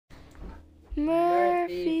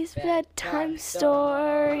Murphy's Bedtime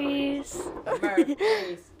Stories.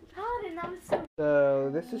 So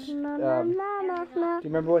this is. Do you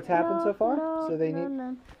remember what's happened so far? So they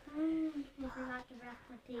need.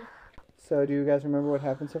 So do you guys remember what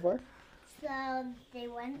happened so far? So they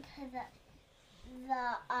went to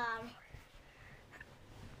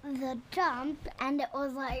the dump, and it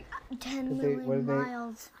was like 10 million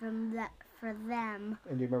miles from that for them.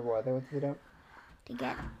 And do you remember why they went to the dump? To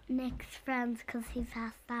get Nick's friends, because he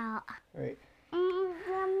passed out. Right.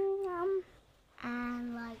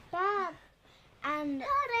 And like that. And Dad,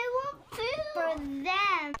 I want food for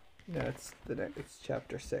them. No, it's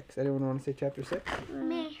chapter 6. Anyone want to say chapter 6?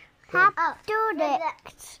 Me. Chapter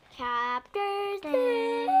 6. Chapter 6.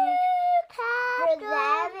 For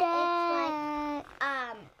them,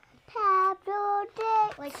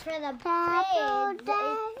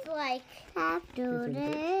 it's like for the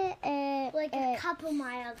pigs, it's like a couple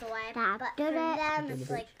miles away. But for them, it's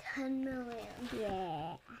like 10 million.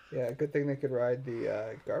 Yeah. Yeah, good thing they could ride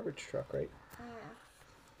the garbage truck, right?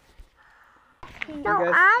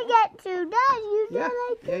 No, I get to. Dad, you said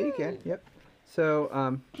I could. Yeah, you can. Yep. So,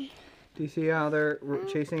 do you see how they're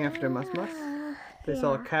chasing after Mus Mus? They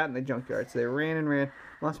saw a cat in the junkyard, so they ran and ran.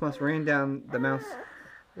 Mus Mus ran down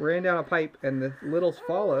a pipe, and the littles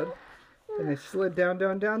followed, and they slid down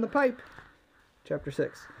the pipe. Chapter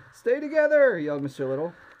 6. Stay together, yelled Mr.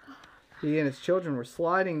 Little. He and his children were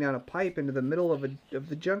sliding down a pipe into the middle of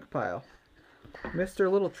the junk pile. Mr.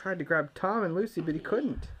 Little tried to grab Tom and Lucy, but he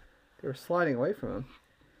couldn't. They were sliding away from him.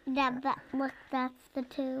 Dad, look, that's the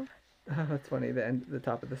tube. Oh, that's funny, the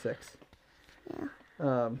top of the 6.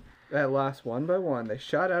 Yeah. At last, one by one, they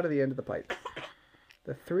shot out of the end of the pipe.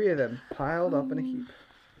 The 3 of them piled up in a heap.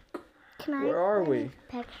 Where are we?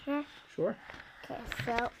 Picture? Sure. Okay,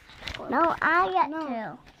 so... No, I get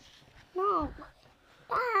to. No.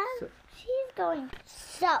 Dad, she's going...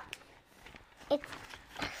 So,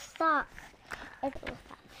 stop.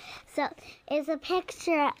 So, it's a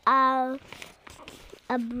picture of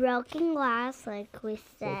a broken glass, like we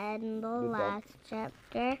said in the last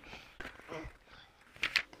chapter.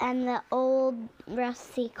 And the old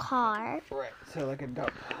rusty car. Right, so like a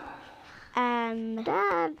dump. And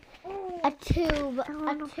a tube.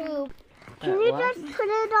 Can you just put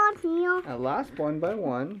it on here? At last, one by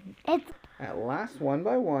one,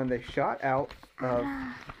 they shot out of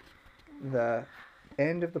the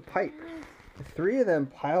end of the pipe. The 3 of them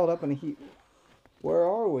piled up in a heap. Where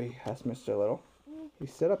are we? Asked Mr. Little. He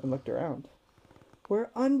stood up and looked around. We're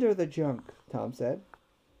under the junk, Tom said.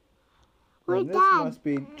 Wait, this Dad, must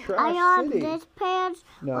be Trash are you on City. this page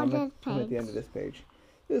No, or I'm this at page? the end of this page.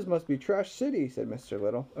 This must be Trash City, said Mr.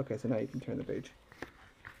 Little. Okay, so now you can turn the page.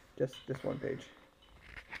 Just one page.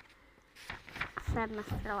 Said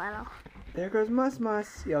Mr. Little. There goes Mus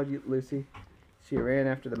Mus, yelled Lucy. She ran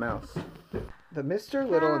after the mouse. The Mr.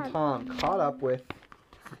 Little and Tom caught up with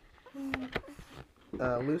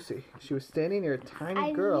Lucy. She was standing near a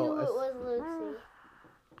tiny girl. I knew it was Lucy.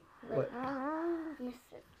 What?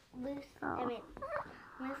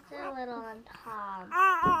 Mr. Little and Tom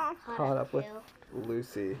Caught up with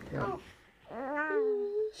Lucy. Yeah.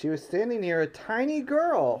 She was standing near a tiny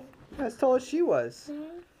girl, as tall as she was.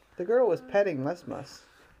 The girl was petting Mus Mus.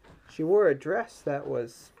 She wore a dress that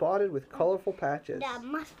was spotted with colorful patches. Yeah,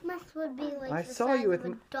 Mus would be like I the saw size you with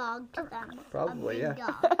of a dog to them. Probably, yeah.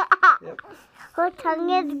 Yep. Her tongue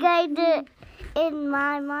is going to in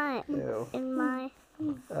my mind. Ew. In my.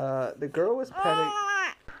 The girl was petting.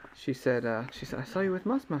 She said, I saw you with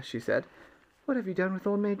Mus Mus, she said. What have you done with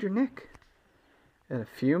old Major Nick? In a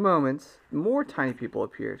few moments, more tiny people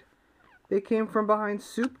appeared. They came from behind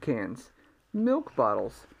soup cans, milk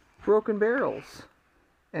bottles, broken barrels,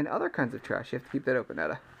 and other kinds of trash. You have to keep that open,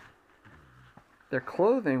 Etta. Their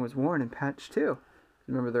clothing was worn and patched, too.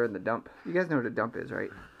 Remember, they're in the dump. You guys know what a dump is,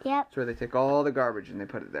 right? Yep. It's where they take all the garbage and they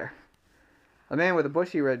put it there. A man with a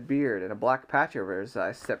bushy red beard and a black patch over his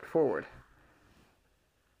eye stepped forward.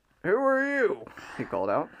 Who are you? He called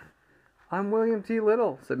out. I'm William T.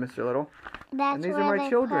 Little, said Mr. Little. That's and these where are my they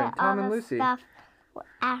children, put Tom all and the Lucy. Stuff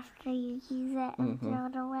after you use it and throw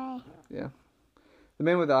it away. Yeah. The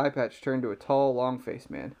man with the eye patch turned to a tall,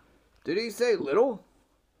 long-faced man. Did he say Little?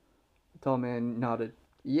 The tall man nodded.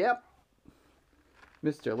 Yep.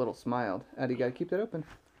 Mr. Little smiled. You gotta keep that open.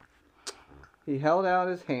 He held out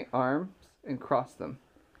his arms and crossed them.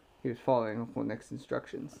 He was following Nick's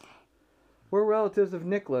instructions. We're relatives of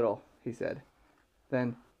Nick Little, he said.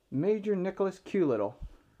 Then, Major Nicholas Q. Little,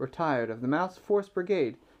 retired of the Mouse Force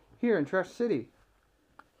Brigade, here in Trash City.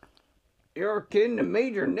 You're kin to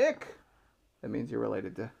Major Nick? That means you're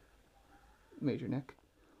related to Major Nick,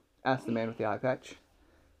 asked the man with the eye patch.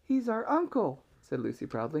 He's our uncle, said Lucy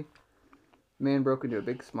proudly. The man broke into a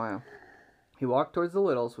big smile. He walked towards the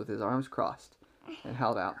Littles with his arms crossed and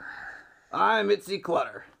held out. I'm Mitzi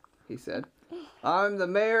Clutter, he said. I'm the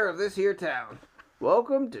mayor of this here town.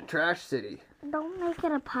 Welcome to Trash City. Don't make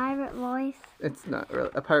it a pirate voice. It's not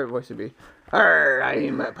really. A pirate voice would be, Arr,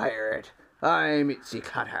 I'm a pirate. I'm Mitzi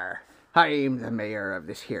Clutter. I'm the mayor of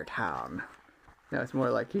this here town. No, it's more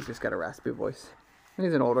like he's just got a raspy voice. And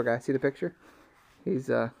he's an older guy. See the picture? He's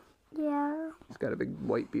Yeah. He's got a big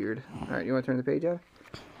white beard. All right, you want to turn the page out?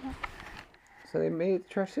 Yeah. So they made it to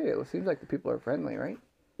Trash City. It seems like the people are friendly, right?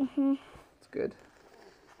 Mhm. It's good.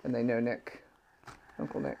 And they know Nick.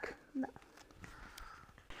 Uncle Nick. No.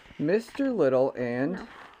 Mr. Little and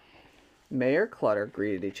Mayor Clutter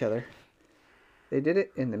greeted each other. They did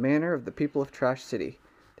it in the manner of the people of Trash City.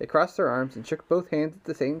 They crossed their arms and shook both hands at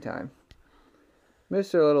the same time.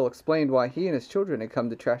 Mr. Little explained why he and his children had come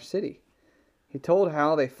to Trash City. He told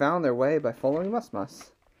how they found their way by following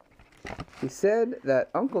Mus. He said that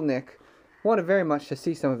Uncle Nick wanted very much to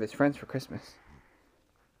see some of his friends for Christmas.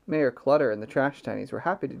 Mayor Clutter and the Trash Tinies were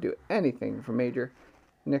happy to do anything for Major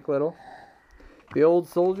Nick Little. The old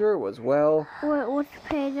soldier was Wait, what's the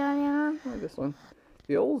page on? this one.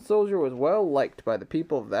 The old soldier was well liked by the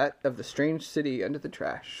people of the strange city under the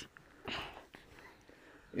trash.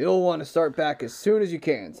 You'll want to start back as soon as you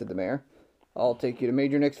can, said the mayor. I'll take you to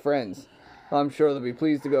Major Nick's friends. I'm sure they'll be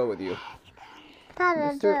pleased to go with you.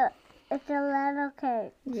 Dad, Mr. it's a little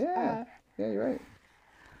cake. Yeah, you're right.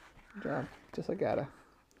 Good job. Just like Ada.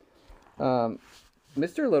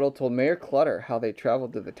 Mr. Little told Mayor Clutter how they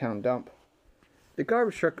traveled to the town dump. The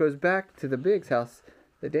garbage truck goes back to the Biggs house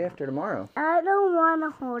the day after tomorrow. I don't want to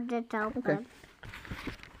hold it open. Okay.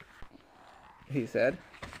 He said.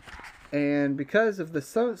 And because of the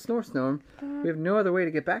snowstorm, we have no other way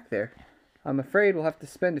to get back there. I'm afraid we'll have to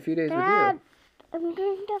spend a few days Dad, with I'm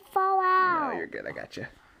going to fall out. you. No, you're good. I got you.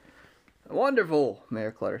 Wonderful,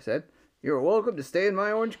 Mayor Clutter said. You're welcome to stay in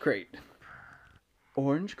my orange crate.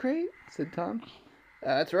 Orange crate? Said Tom.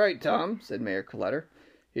 That's right, Tom, said Mayor Clutter.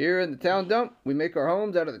 Here in the town dump, we make our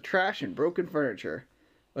homes out of the trash and broken furniture.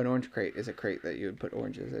 An orange crate is a crate that you would put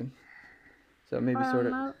oranges in. So maybe sort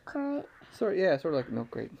of... milk crate. Sort of like a milk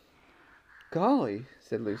crate. Golly,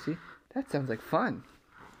 said Lucy. That sounds like fun.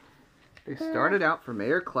 They started out for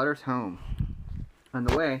Mayor Clutter's home. On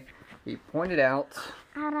the way, he pointed out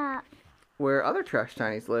where other Trash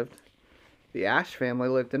Tinies lived. The Ash family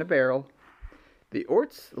lived in a barrel. The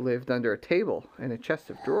Orts lived under a table and a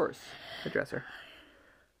chest of drawers, a dresser.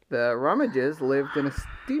 The Rummages lived in a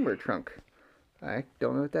steamer trunk. I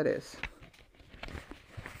don't know what that is.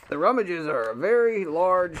 The Rummages are a very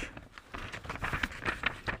large...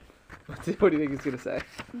 What do you think he's going to say?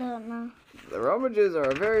 Don't know. The Rummages are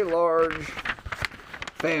a very large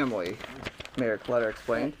family, Mayor Clutter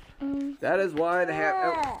explained. That is why they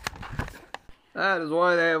have... That is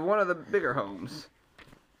why they have one of the bigger homes.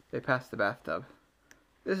 They passed the bathtub.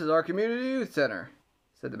 This is our community youth center,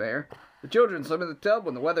 said the mayor. The children swim in the tub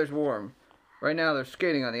when the weather's warm. Right now they're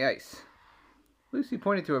skating on the ice. Lucy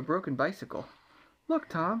pointed to a broken bicycle. Look,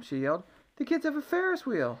 Tom, she yelled. The kids have a Ferris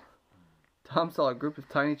wheel. Tom saw a group of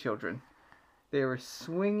tiny children. They were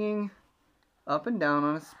swinging up and down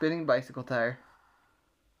on a spinning bicycle tire.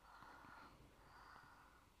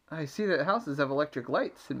 I see that houses have electric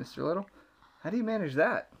lights, said Mr. Little. How do you manage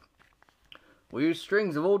that? We use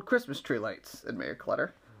strings of old Christmas tree lights, said Mayor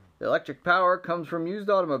Clutter. The electric power comes from used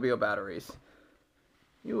automobile batteries.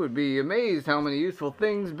 You would be amazed how many useful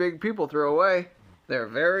things big people throw away. They're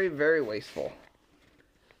very, very wasteful.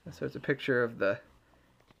 So it's a picture of the...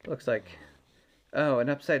 Looks like... Oh, an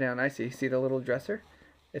upside down icy. See the little dresser?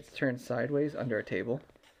 It's turned sideways under a table.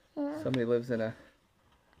 Yeah. Somebody lives in a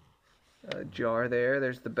jar there.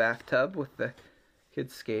 There's the bathtub with the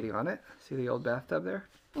kids skating on it. See the old bathtub there?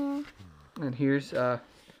 Yeah. And here's, oh,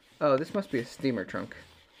 this must be a steamer trunk.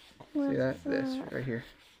 See that? This, right here.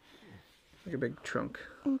 Like a big trunk.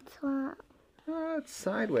 It's what? It's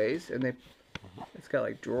sideways, and it's got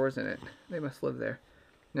like drawers in it. They must live there.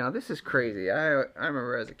 Now, this is crazy. I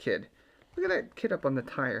remember as a kid. Look at that kid up on the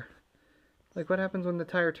tire. Like, what happens when the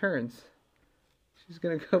tire turns? She's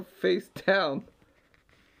gonna go face down.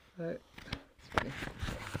 That's funny.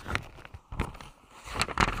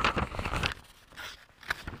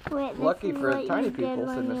 Wait, Lucky this is for what tiny you people, did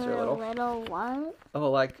said when Mr. you were Little. Little what? Oh,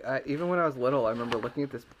 like, even when I was little, I remember looking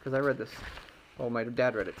at this, because I read this. Oh, my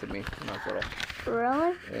dad read it to me when I was little.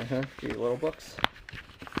 Really? These little books.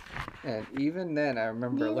 And even then, I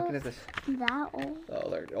remember looking at this. That old? Oh,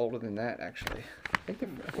 they're older than that, actually. I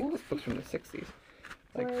think this book's from the 60s.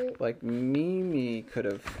 Wait. Like Mimi could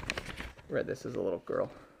have read this as a little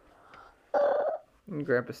girl. And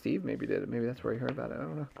Grandpa Steve maybe did it. Maybe that's where he heard about it. I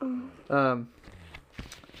don't know.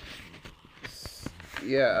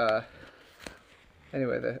 Yeah,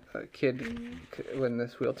 anyway, the kid, when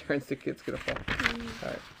this wheel turns, the kid's gonna fall.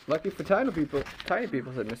 Alright. Lucky for tiny people,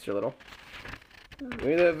 said Mr. Little.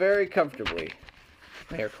 We live very comfortably,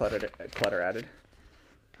 Mayor Clutter added.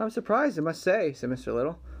 I'm surprised, I must say, said Mr.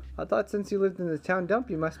 Little. I thought since you lived in the town dump,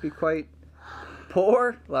 you must be quite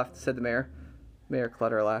poor, said the mayor. Mayor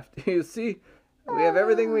Clutter laughed. You see, we have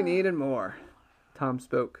everything we need and more. Tom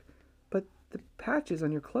spoke. But the patches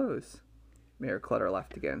on your clothes. Mayor Clutter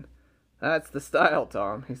laughed again. That's the style,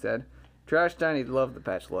 Tom, he said. Trash Tiny loved the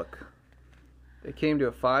patch look. They came to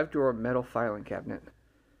a 5-drawer metal filing cabinet.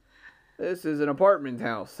 This is an apartment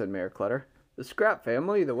house, said Mayor Clutter. The Scrap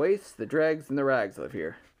family, the Wastes, the Dregs, and the Rags live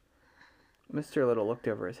here. Mr. Little looked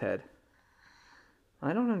over his head.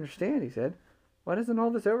 I don't understand, he said. Why doesn't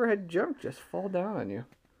all this overhead junk just fall down on you?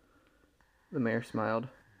 The mayor smiled.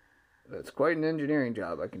 It's quite an engineering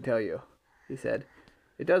job, I can tell you, he said.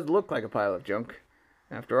 It does look like a pile of junk.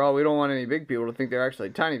 After all, we don't want any big people to think they're actually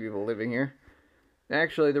tiny people living here.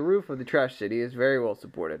 Actually, the roof of the trash city is very well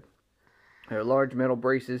supported. There are large metal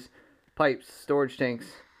braces, pipes, storage tanks.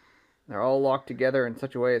 They're all locked together in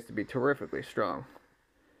such a way as to be terrifically strong.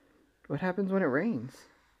 What happens when it rains?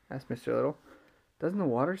 Asked Mr. Little. Doesn't the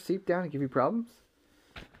water seep down and give you problems?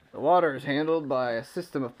 The water is handled by a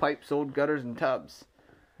system of pipes, old gutters, and tubs,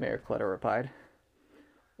 Mayor Clutter replied.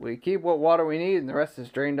 We keep what water we need, and the rest is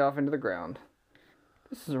drained off into the ground.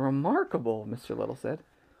 This is remarkable, Mr. Little said.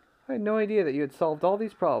 I had no idea that you had solved all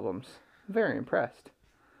these problems. I'm very impressed.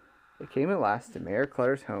 They came at last to Mayor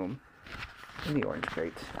Clutter's home in the orange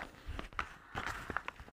crate.